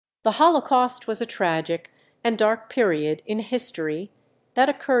The Holocaust was a tragic and dark period in history that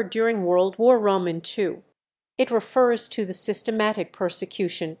occurred during World War Roman II. It refers to the systematic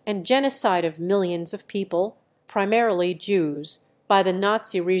persecution and genocide of millions of people, primarily Jews, by the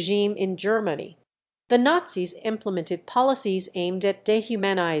Nazi regime in Germany. The Nazis implemented policies aimed at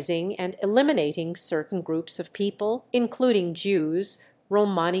dehumanizing and eliminating certain groups of people, including Jews,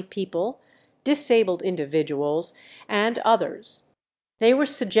 Romani people, disabled individuals, and others. They were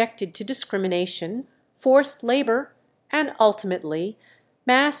subjected to discrimination, forced labor, and ultimately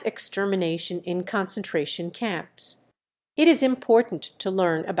mass extermination in concentration camps. It is important to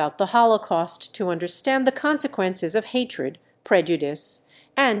learn about the Holocaust to understand the consequences of hatred, prejudice,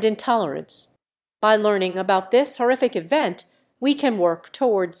 and intolerance. By learning about this horrific event, we can work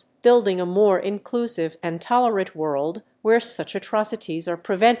towards building a more inclusive and tolerant world where such atrocities are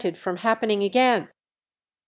prevented from happening again.